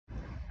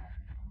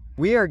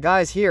We are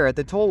guys here at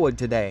the Tollwood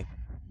today.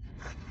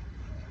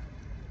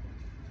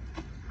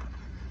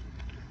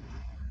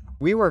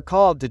 We were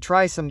called to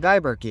try some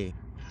geiberki.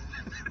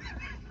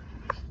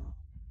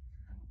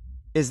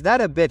 Is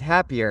that a bit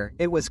happier?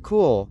 It was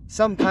cool,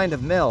 some kind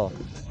of mill.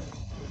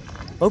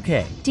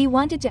 Okay. Dee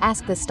wanted to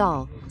ask the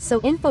stall, so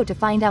info to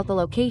find out the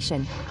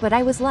location, but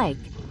I was like,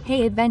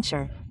 hey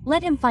adventure,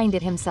 let him find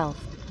it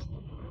himself.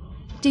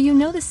 Do you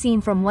know the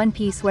scene from One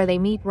Piece where they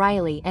meet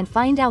Riley and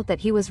find out that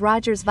he was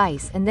Roger's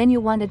vice and then you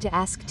wanted to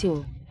ask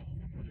too?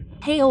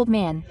 Hey old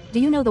man, do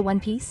you know the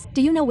One Piece?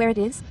 Do you know where it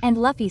is? And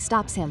Luffy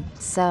stops him,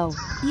 so,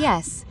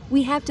 yes,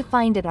 we have to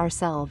find it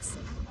ourselves.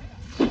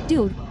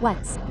 Dude,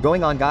 what's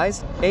going on,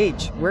 guys?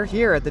 We're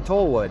here at the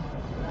Tollwood.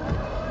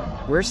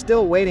 We're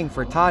still waiting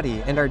for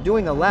Toddy and are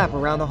doing a lap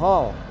around the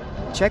hall,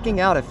 checking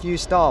out a few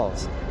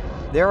stalls.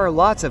 There are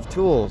lots of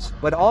tools,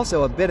 but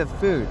also a bit of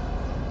food.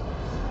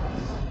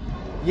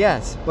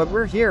 Yes, but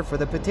we're here for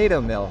the potato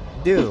mill.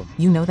 Do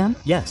you know them?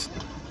 Yes.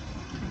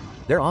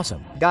 They're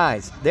awesome.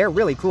 Guys, they're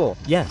really cool.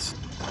 Yes.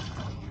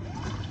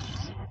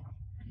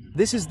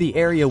 This is the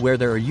area where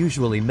there are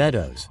usually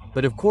meadows,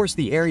 but of course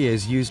the area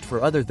is used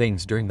for other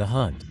things during the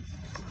hunt.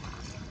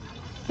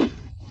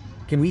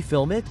 Can we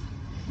film it?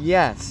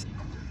 Yes.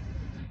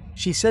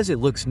 She says it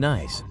looks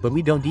nice, but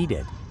we don't eat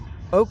it.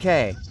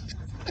 Okay.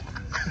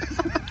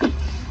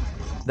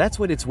 That's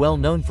what it's well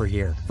known for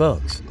here,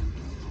 folks.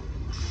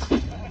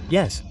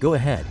 Yes, go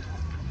ahead.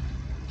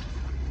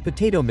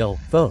 Potato mill,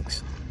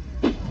 folks.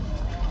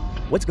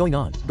 What's going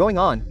on? Going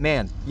on,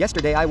 man.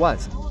 Yesterday I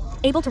was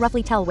able to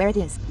roughly tell where it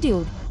is,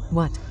 dude.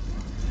 What?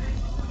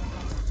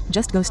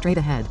 Just go straight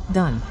ahead.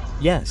 Done.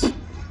 Yes.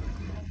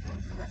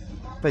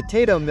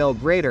 Potato mill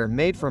grater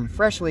made from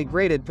freshly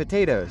grated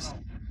potatoes.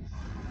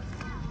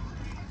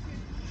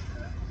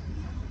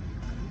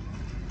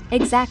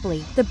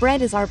 Exactly, the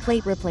bread is our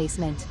plate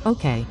replacement.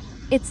 Okay.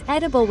 It's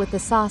edible with the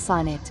sauce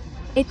on it.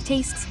 It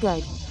tastes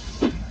good.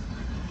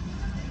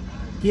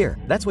 Here,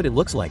 that's what it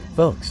looks like,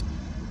 folks.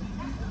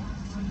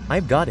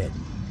 I've got it.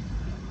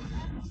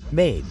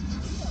 Made.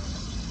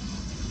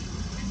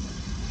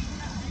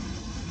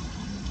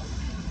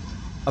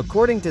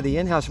 According to the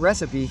in-house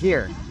recipe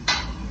here.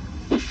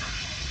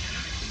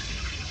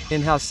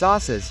 In-house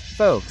sauces,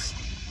 folks.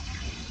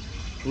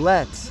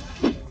 Let's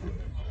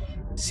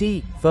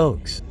see,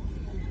 folks.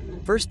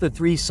 First the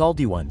 3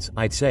 salty ones,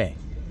 I'd say.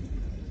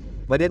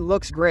 But it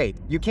looks great.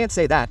 You can't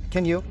say that,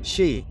 can you?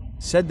 She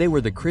said they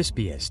were the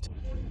crispiest.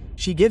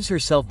 She gives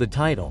herself the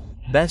title,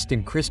 best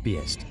and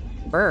crispiest.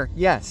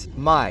 Yes,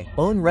 my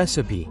own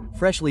recipe,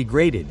 freshly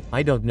grated,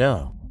 I don't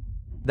know.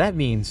 That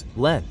means,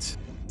 let's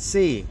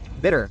see.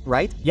 Bitter,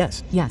 right?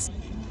 Yes. Yes.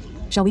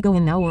 Shall we go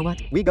in now or what?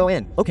 We go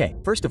in. Okay,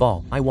 first of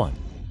all, I want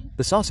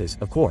the sauces,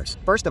 of course.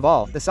 First of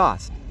all, the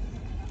sauce.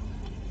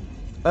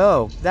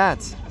 Oh,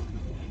 that's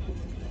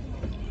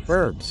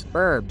herbs.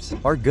 Herbs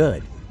are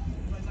good.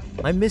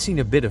 I'm missing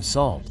a bit of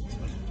salt.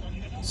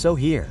 So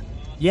here.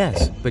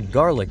 Yes, but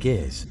garlic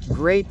is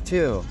great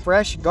too.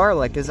 Fresh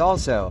garlic is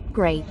also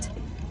great.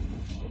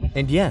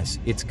 And yes,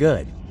 it's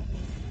good.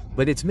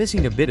 But it's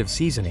missing a bit of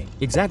seasoning,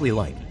 exactly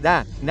like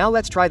that. Now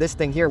let's try this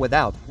thing here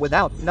without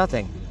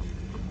nothing.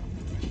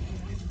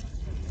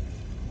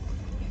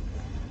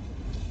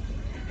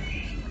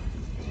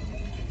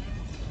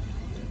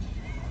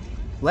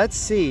 Let's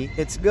see,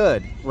 it's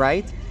good,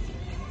 right?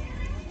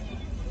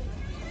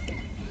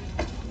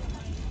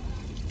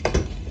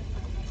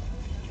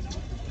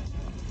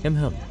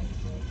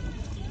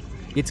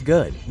 It's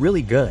good,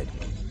 really good.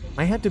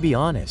 I have to be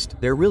honest,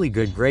 they're really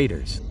good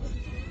graters.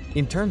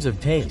 In terms of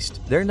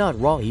taste, they're not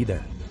raw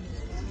either.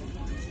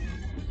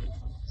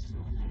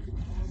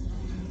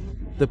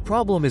 The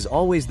problem is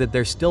always that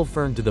they're still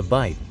firm to the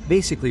bite,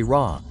 basically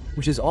raw,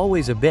 which is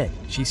always a bit.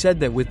 She said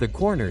that with the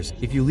corners,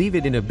 if you leave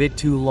it in a bit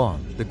too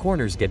long, the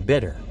corners get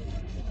bitter.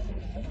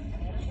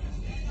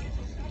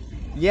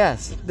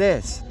 Yes,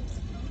 this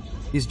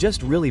is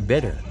just really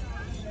bitter.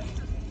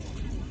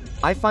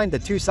 I find the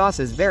 2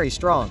 sauces very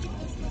strong.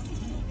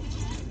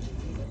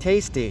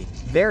 Tasty,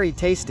 very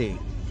tasty.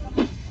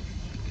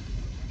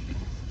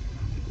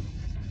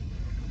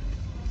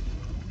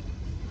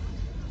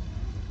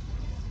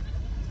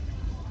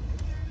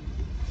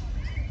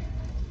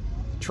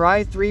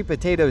 Try 3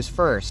 potatoes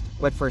first,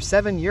 but for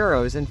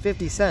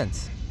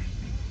 €7.50.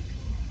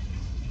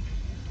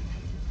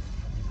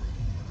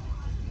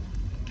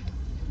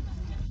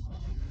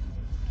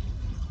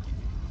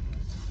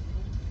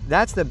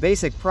 That's the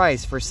basic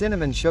price for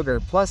cinnamon sugar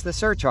plus the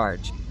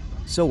surcharge.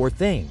 So we're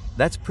thinking,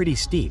 that's pretty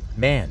steep,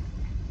 man.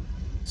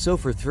 So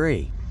for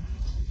 3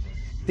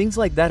 things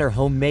like that are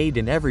homemade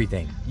and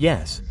everything,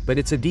 yes, but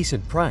it's a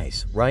decent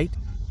price, right?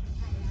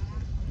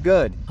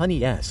 Good, honey,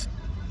 yes.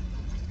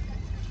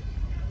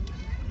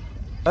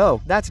 Oh,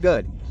 that's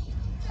good.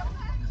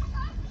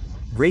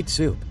 Great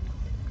soup.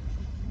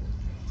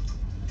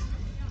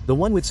 The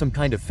one with some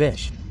kind of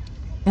fish.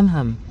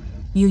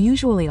 You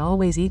usually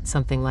always eat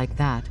something like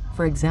that,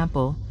 for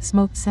example,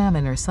 smoked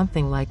salmon or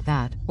something like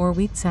that, or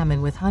wheat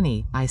salmon with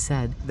honey, I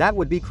said. That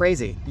would be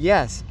crazy.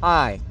 Yes,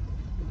 I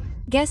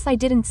guess I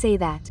didn't say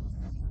that.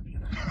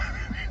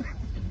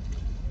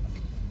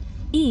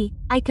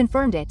 I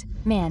confirmed it,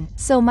 man,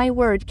 so my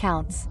word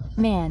counts,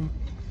 man.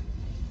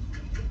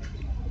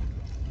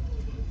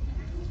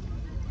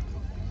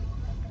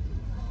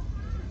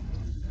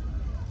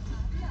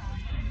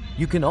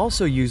 You can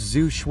also use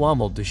zu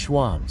schwammel to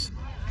schwams.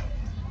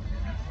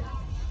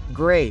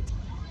 Great.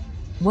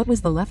 What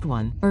was the left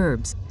one?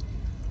 Herbs.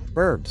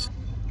 Herbs.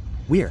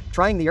 We're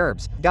Trying the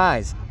herbs,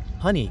 guys.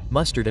 honey,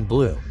 mustard and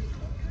blue.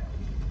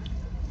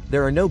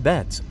 There are no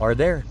bets, are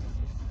there?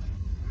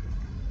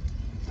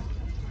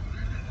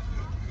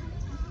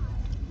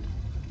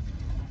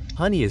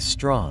 Honey is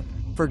strong.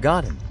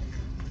 Forgotten.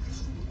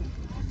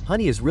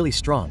 Honey is really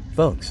strong,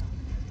 folks.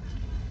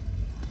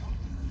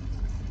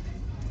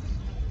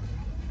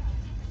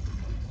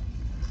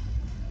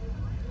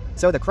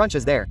 So the crunch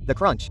is there, the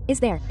crunch.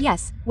 Is there?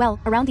 Yes, well,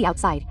 around the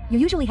outside. You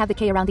usually have the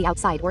K around the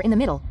outside or in the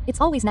middle.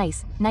 It's always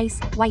nice,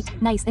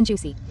 white, nice and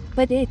juicy.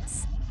 But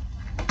it's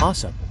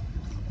Awesome.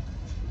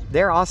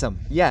 They're awesome,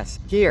 yes,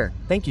 here.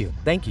 Thank you,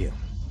 thank you.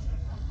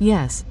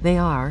 Yes, they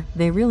are,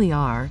 they really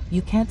are,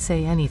 you can't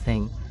say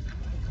anything.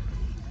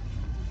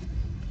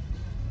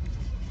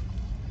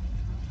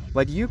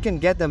 But you can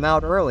get them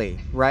out early,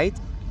 right?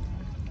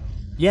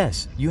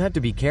 Yes, you have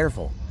to be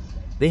careful.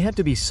 They have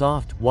to be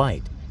soft,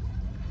 white.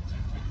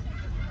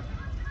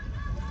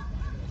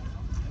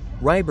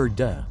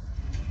 Reiberdatschi.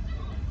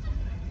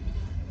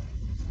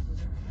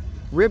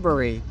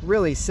 Ribbery,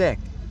 really sick.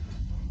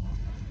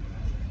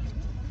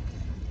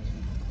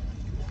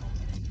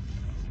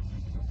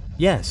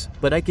 Yes,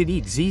 but I could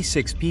eat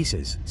Z6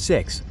 pieces.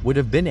 6 would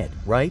have been it,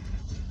 right?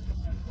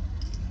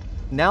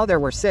 Now there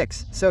were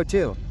 6, so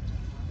 2.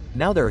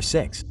 Now there are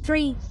 6.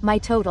 3, my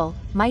total,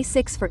 my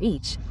 6 for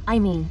each, I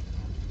mean.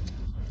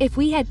 If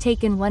we had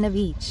taken one of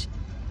each.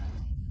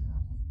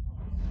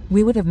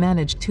 We would have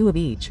managed 2 of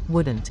each,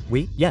 wouldn't?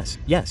 We? Yes,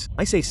 yes.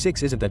 I say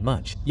 6 isn't that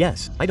much.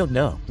 Yes, I don't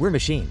know. We're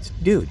machines.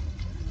 Dude.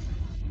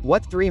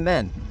 What 3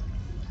 men?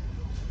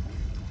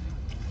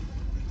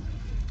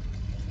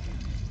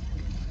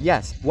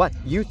 Yes, what,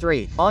 you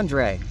 3,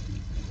 Andre.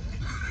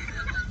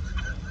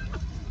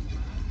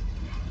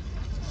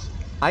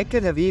 I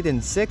could have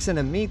eaten 6 and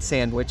a meat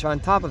sandwich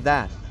on top of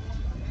that.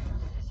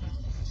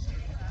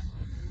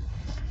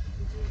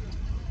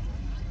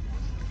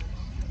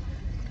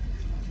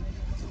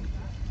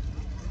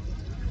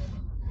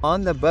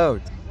 On the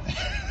boat.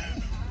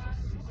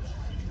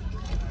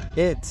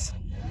 It's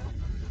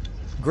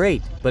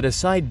Great, but a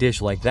side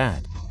dish like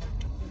that.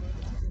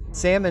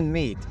 salmon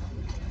meat.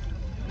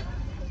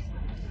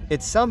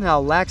 It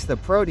somehow lacks the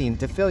protein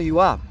to fill you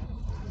up.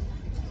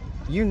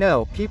 You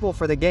know, people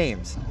for the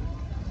games.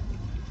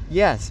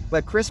 Yes,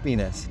 but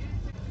crispiness.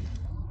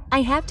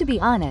 I have to be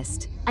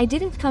honest, I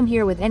didn't come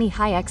here with any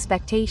high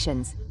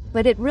expectations,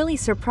 but it really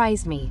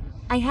surprised me.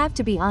 I have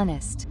to be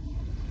honest.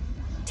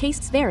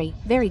 Tastes very,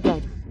 very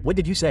good. What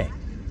did you say?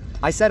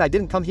 I said I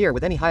didn't come here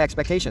with any high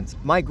expectations.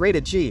 My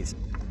grated cheese.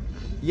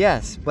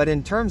 Yes, but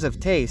in terms of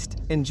taste,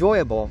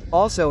 enjoyable,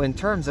 also in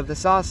terms of the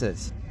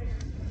sauces.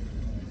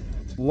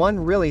 One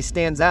really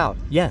stands out.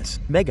 Yes,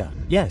 mega.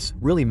 Yes,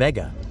 really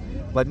mega.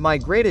 But my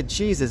grated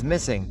cheese is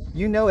missing.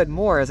 You know it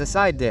more as a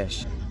side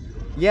dish.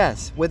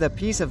 Yes, with a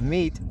piece of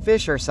meat,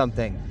 fish or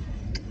something.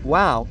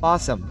 Wow,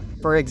 awesome.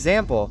 For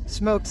example,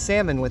 smoked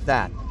salmon with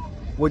that.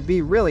 Would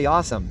be really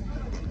awesome.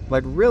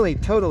 But really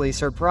totally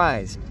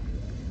surprised.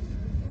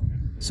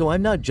 So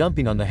I'm not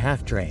jumping on the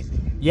half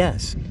train.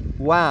 Yes.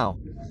 Wow.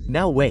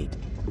 Now wait.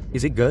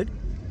 Is it good?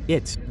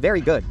 It's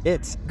Very good,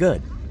 it's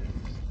good.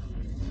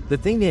 The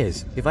thing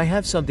is, if I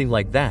have something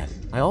like that,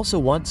 I also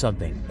want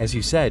something, as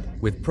you said,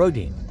 with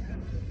protein.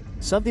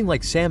 Something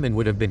like salmon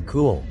would have been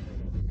cool.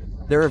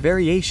 There are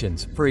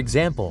variations, for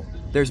example,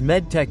 there's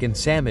medtech and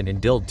salmon in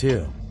dill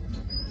too.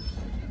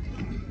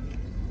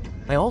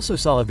 I also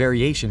saw a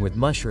variation with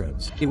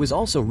mushrooms, it was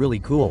also really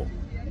cool.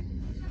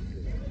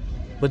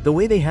 But the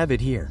way they have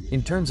it here,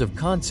 in terms of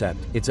concept,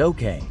 it's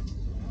okay.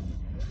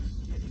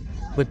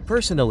 But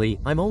personally,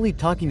 I'm only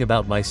talking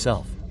about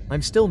myself.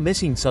 I'm still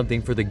missing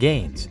something for the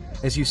gains,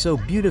 as you so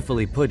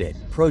beautifully put it,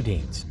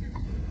 proteins.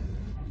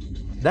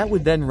 That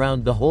would then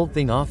round the whole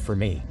thing off for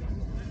me.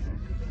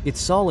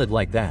 It's solid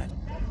like that.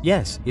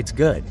 Yes, it's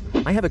good.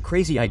 I have a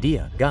crazy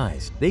idea,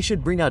 guys. They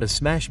should bring out a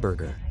smash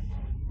burger.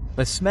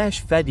 A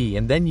smash fetty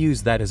and then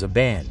use that as a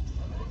band.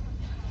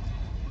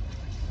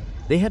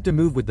 They have to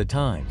move with the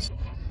times.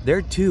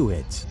 There too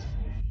it's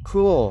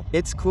cool,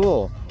 it's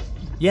cool.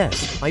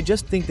 Yes, I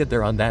just think that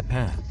they're on that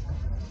path.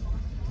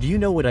 Do you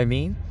know what I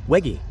mean?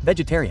 Veggie,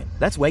 vegetarian,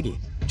 that's veggie.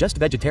 Just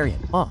vegetarian.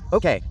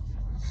 Okay.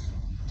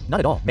 Not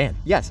at all, man.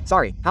 Yes,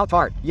 sorry, how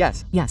tart,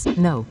 yes. Yes,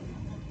 no.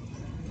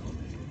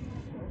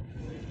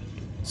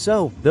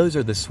 So, those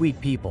are the sweet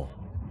people.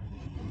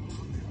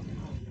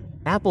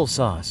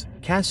 Applesauce,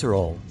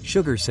 casserole,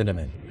 sugar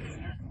cinnamon.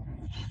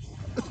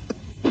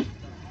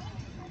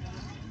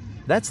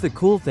 That's the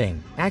cool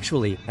thing.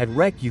 Actually, at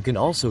Rec you can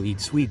also eat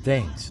sweet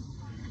things.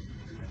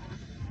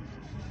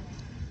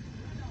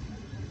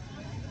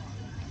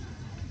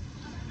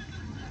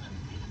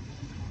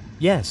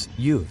 Yes,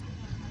 you've.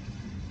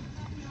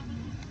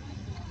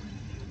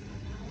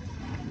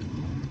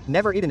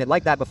 Never eaten it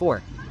like that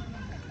before.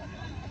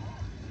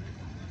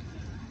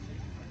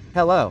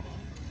 Hello.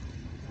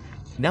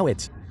 Now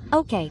it's,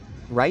 Okay.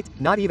 Right?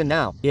 Not even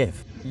now.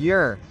 if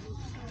You're.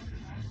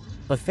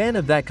 a fan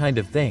of that kind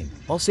of thing,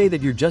 I'll say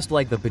that you're just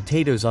like the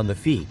potatoes on the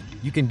feet.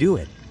 You can do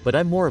it, but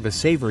I'm more of a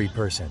savory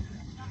person.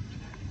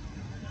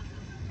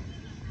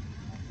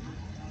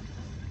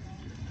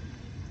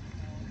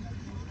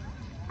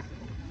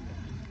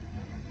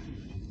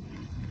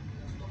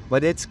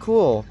 But it's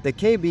cool, the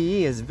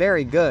KBE is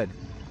very good.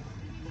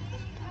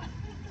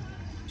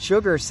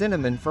 Sugar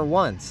cinnamon for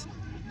once.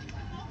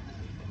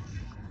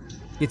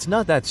 It's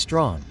not that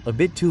strong, a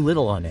bit too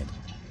little on it.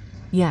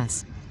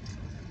 Yes.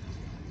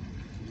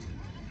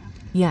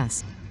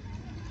 Yes.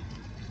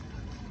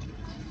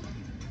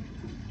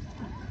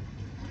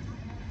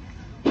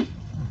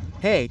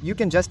 Hey, you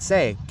can just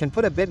say, can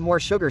put a bit more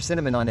sugar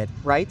cinnamon on it,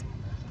 right?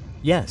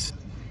 Yes.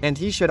 And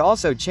he should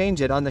also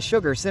change it on the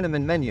sugar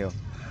cinnamon menu.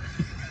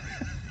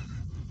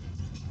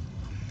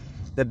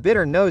 The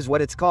bitter knows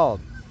what it's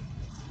called.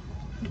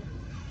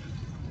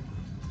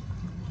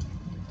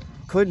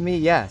 Could me,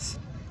 yes.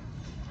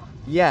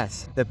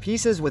 Yes, the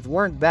pieces with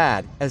weren't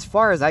bad, as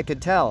far as I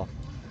could tell.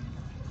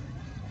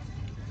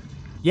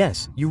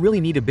 Yes, you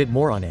really need a bit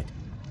more on it.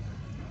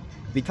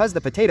 Because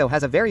the potato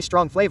has a very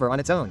strong flavor on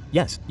its own.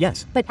 Yes,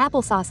 yes. But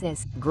applesauce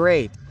is.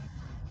 Great.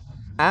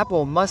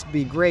 Apple must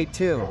be great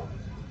too.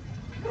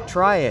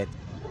 Try it.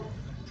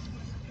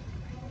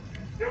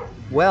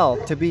 Well,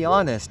 to be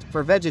honest,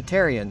 for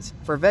vegetarians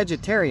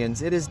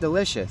it is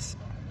delicious.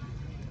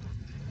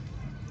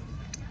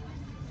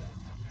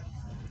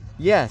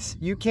 Yes,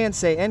 you can't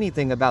say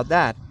anything about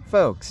that,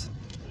 folks.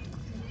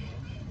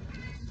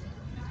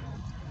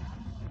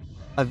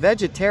 A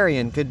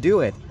vegetarian could do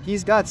it,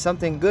 he's got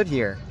something good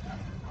here.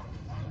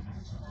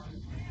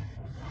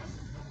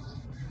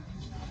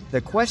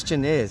 The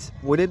question is,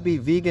 would it be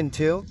vegan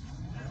too?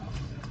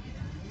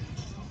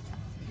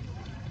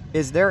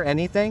 Is there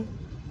anything?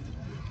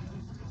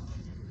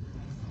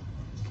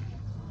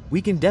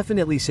 We can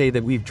definitely say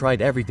that we've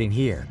tried everything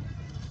here.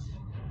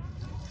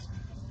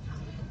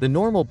 The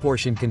normal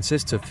portion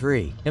consists of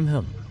 3,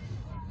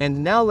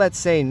 And now let's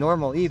say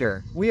normal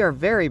eater, we are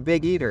very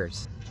big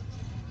eaters.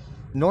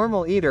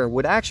 Normal eater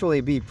would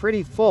actually be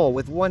pretty full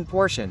with one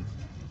portion.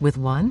 With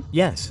one?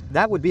 Yes.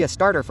 That would be a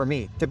starter for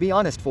me, to be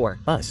honest for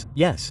Us,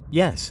 yes,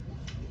 yes.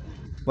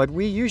 But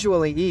we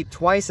usually eat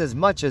twice as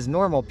much as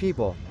normal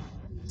people.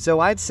 So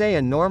I'd say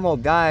a normal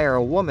guy or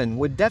a woman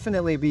would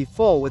definitely be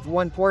full with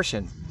one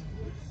portion.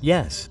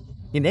 Yes.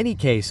 In any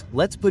case,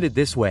 let's put it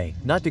this way,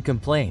 not to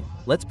complain,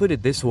 let's put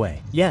it this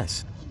way,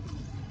 yes.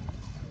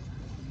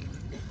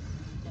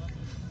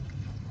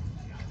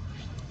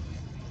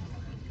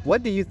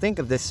 What do you think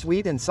of this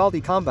sweet and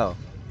salty combo?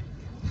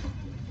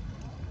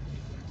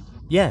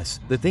 Yes,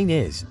 the thing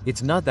is,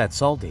 it's not that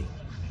salty.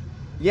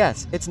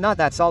 Yes, it's not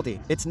that salty,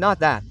 it's not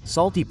that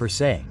Salty per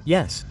se,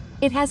 yes.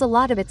 It has a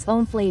lot of its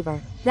own flavor.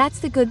 That's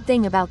the good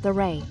thing about the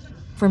Ray.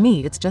 For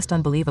me, it's just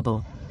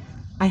unbelievable.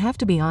 I have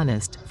to be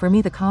honest, for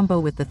me the combo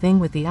with the thing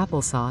with the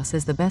applesauce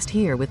is the best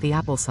here with the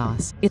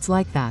applesauce. It's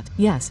like that,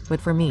 yes,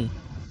 but for me.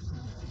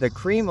 The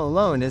cream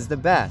alone is the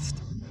best.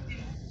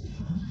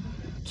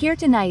 Here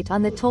tonight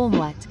on the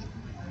Tollwood.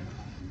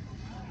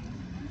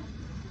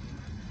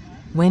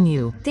 When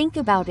you Think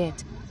about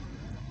it.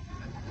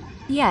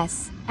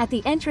 Yes, at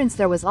the entrance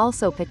there was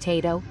also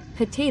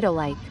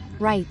potato-like,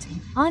 right?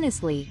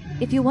 Honestly,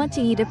 if you want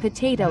to eat a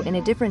potato in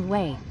a different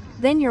way,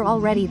 then you're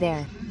already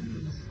there.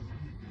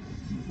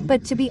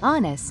 But to be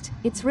honest,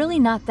 it's really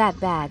not that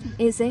bad,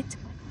 is it?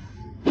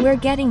 We're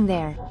getting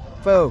there.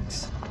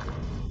 Folks.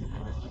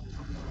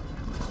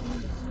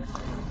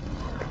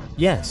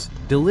 Yes,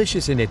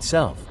 delicious in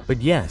itself,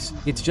 but yes,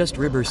 it's just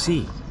ribber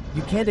C.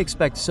 You can't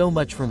expect so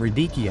much from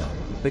Radicchio,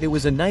 but it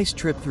was a nice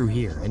trip through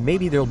here and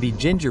maybe there'll be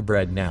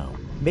gingerbread now,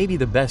 maybe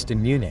the best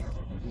in Munich.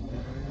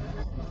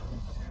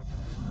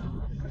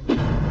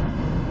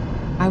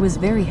 I was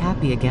very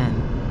happy again.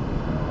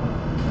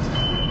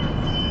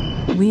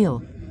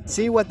 Wheel.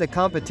 See what the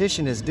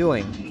competition is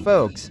doing,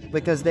 folks,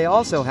 because they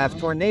also have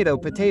tornado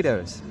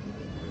potatoes.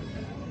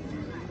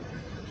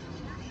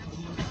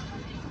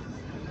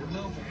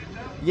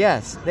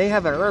 Yes, they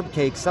have a herb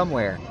cake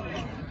somewhere.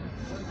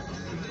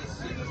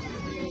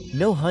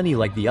 No honey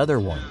like the other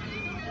one.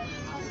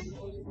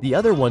 The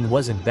other one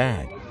wasn't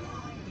bad.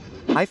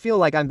 I feel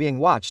like I'm being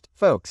watched,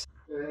 folks.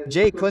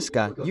 Jay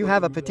Kuska, you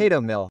have a potato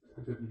mill.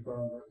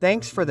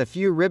 Thanks for the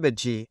few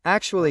Reiberdatschi,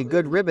 actually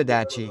good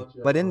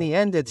Reiberdatschi, but in the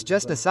end it's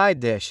just a side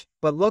dish,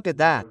 but look at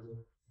that.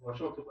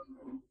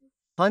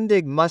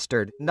 Hundig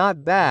mustard,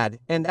 not bad,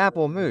 and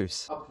apple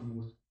mousse.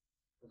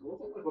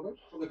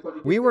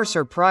 We were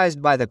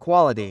surprised by the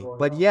quality,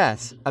 but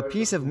yes, a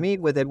piece of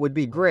meat with it would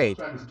be great,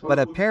 but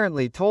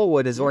apparently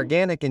Tollwood is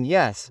organic and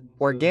yes,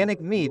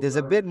 organic meat is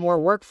a bit more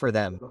work for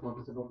them.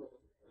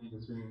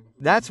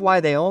 That's why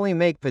they only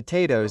make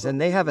potatoes and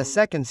they have a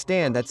second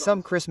stand at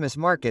some Christmas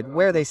market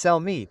where they sell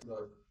meat.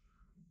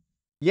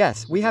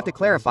 Yes, we have to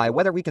clarify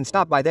whether we can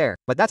stop by there,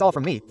 but that's all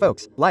from me,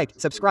 folks. Like,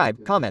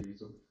 subscribe,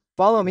 comment.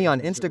 Follow me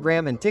on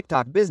Instagram and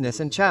TikTok business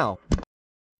and ciao.